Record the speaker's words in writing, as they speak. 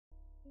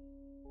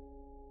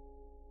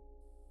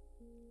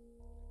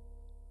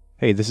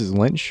Hey, this is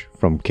Lynch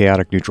from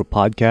Chaotic Neutral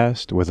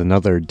Podcast with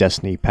another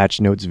Destiny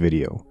Patch Notes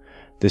video.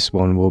 This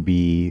one will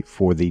be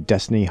for the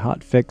Destiny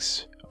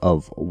hotfix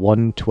of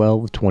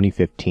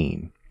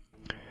 1/12/2015.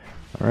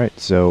 Alright,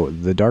 so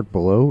The Dark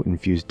Below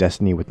infused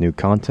Destiny with new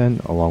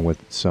content along with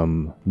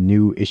some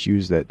new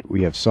issues that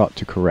we have sought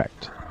to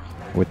correct.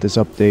 With this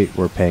update,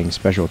 we're paying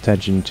special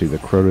attention to the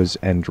Crota's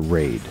End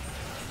raid,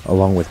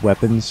 along with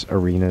weapons,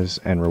 arenas,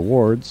 and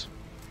rewards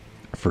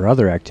for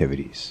other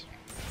activities.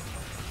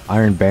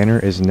 Iron Banner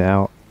is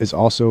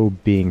also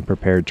being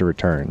prepared to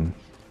return.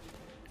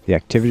 The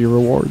activity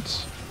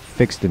rewards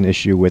fixed an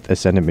issue with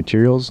Ascendant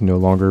materials no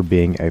longer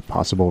being a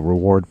possible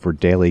reward for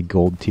daily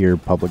gold tier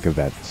public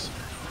events.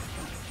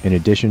 In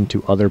addition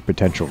to other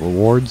potential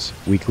rewards,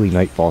 weekly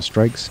Nightfall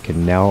strikes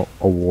can now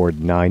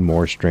award 9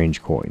 more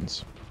strange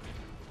coins.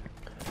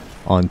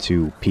 On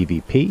to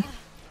PvP.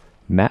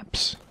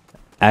 Maps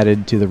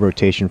added to the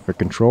rotation for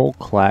Control,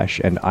 Clash,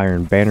 and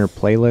Iron Banner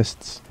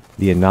playlists,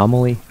 the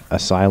Anomaly,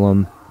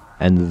 Asylum,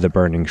 and the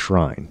Burning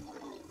Shrine.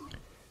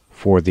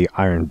 For the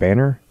Iron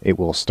Banner, it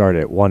will start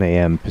at 1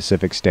 a.m.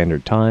 Pacific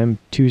Standard Time,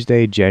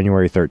 Tuesday,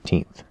 January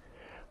 13th.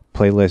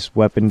 Playlist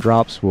weapon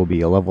drops will be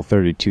a level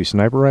 32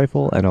 sniper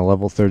rifle and a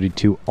level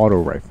 32 auto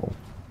rifle.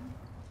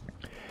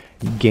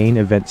 Gain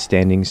event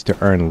standings to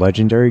earn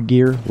legendary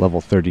gear, level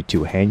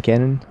 32 hand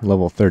cannon,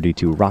 level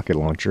 32 rocket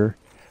launcher,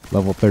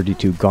 level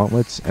 32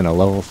 gauntlets, and a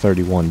level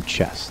 31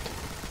 chest.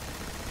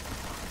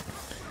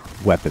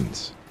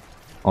 Weapons.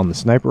 On the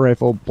sniper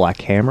rifle Black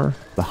Hammer,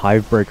 the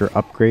Hivebreaker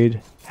upgrade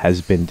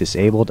has been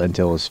disabled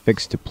until it's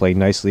fixed to play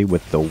nicely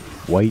with the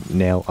White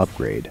Nail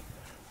upgrade.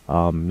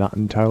 Not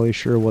entirely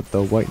sure what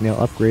the White Nail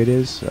upgrade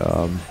is,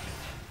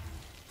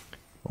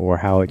 or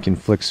how it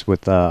conflicts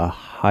with the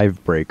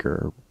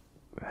Hivebreaker.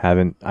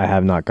 I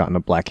have not gotten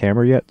a Black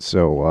Hammer yet,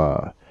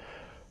 so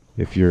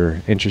if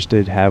you're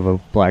interested, have a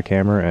Black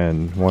Hammer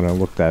and want to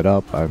look that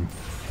up, I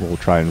will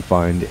try and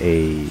find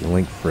a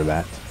link for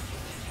that.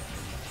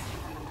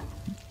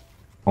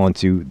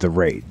 Onto the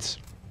raids.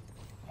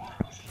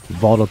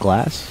 Vault of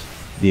Glass,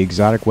 the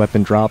exotic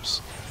weapon drops,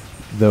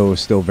 though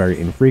still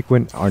very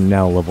infrequent, are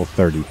now level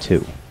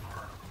 32.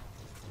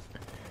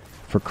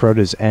 For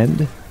Crota's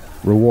End,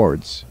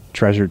 rewards.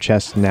 Treasure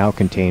chests now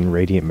contain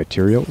radiant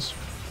materials.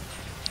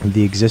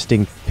 The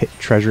existing pit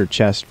treasure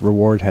chest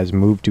reward has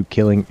moved to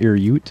killing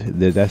Iryut,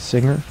 the Death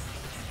Singer.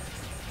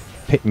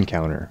 Pit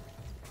encounter.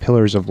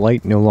 Pillars of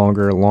Light no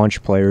longer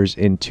launch players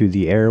into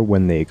the air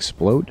when they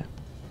explode.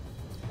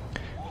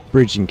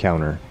 Bridge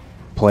encounter.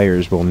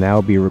 Players will now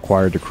be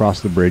required to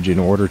cross the bridge in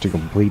order to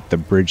complete the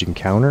bridge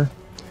encounter.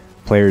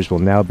 Players will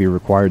now be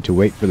required to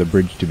wait for the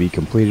bridge to be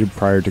completed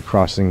prior to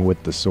crossing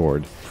with the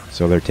sword.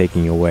 So they're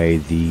taking away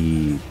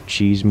the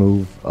cheese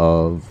move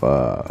of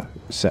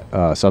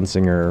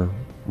Sunsinger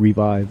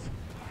Revive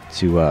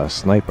to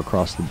snipe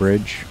across the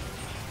bridge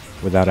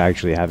without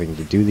actually having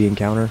to do the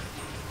encounter.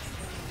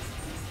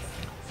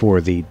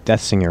 For the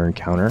Deathsinger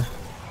encounter,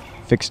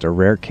 fixed a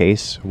rare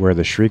case where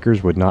the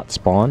Shriekers would not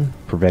spawn,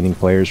 preventing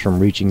players from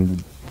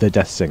reaching the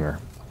Deathsinger.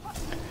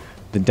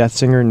 The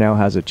Deathsinger now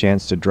has a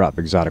chance to drop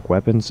exotic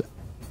weapons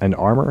and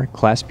armor,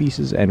 class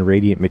pieces, and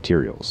radiant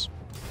materials.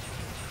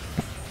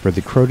 For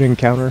the Crota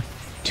encounter,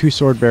 2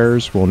 sword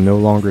bearers will no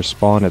longer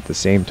spawn at the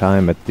same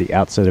time at the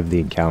outset of the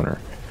encounter.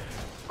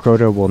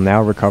 Crota will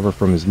now recover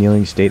from his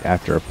kneeling state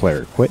after a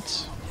player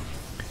quits.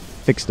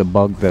 Fixed a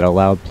bug that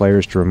allowed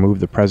players to remove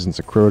the presence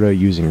of Crota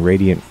using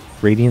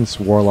Radiance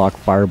Warlock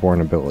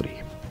Fireborn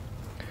ability.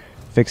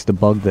 Fixed a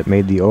bug that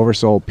made the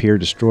Oversoul appear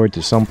destroyed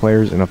to some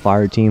players in a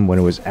fire team when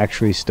it was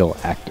actually still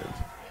active.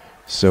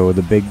 So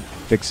the big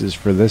fixes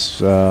for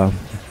this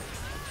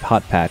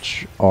hot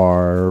patch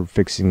are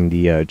fixing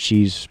the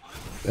cheese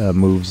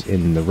moves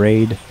in the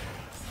raid.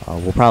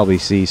 We'll probably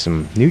see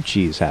some new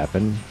cheese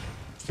happen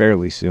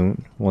fairly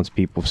soon once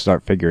people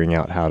start figuring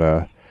out how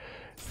to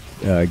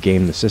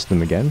game the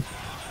system again.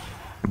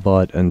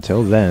 But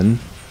until then,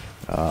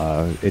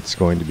 it's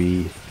going to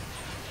be...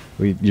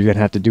 you're going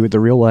to have to do it the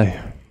real way.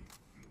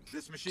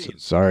 So,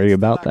 sorry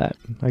about that,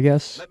 I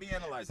guess.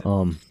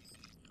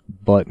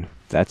 But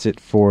that's it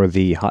for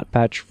the hot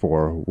patch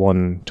for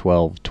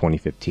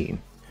 1/12/2015.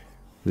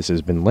 This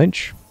has been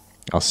Lynch.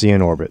 I'll see you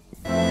in orbit.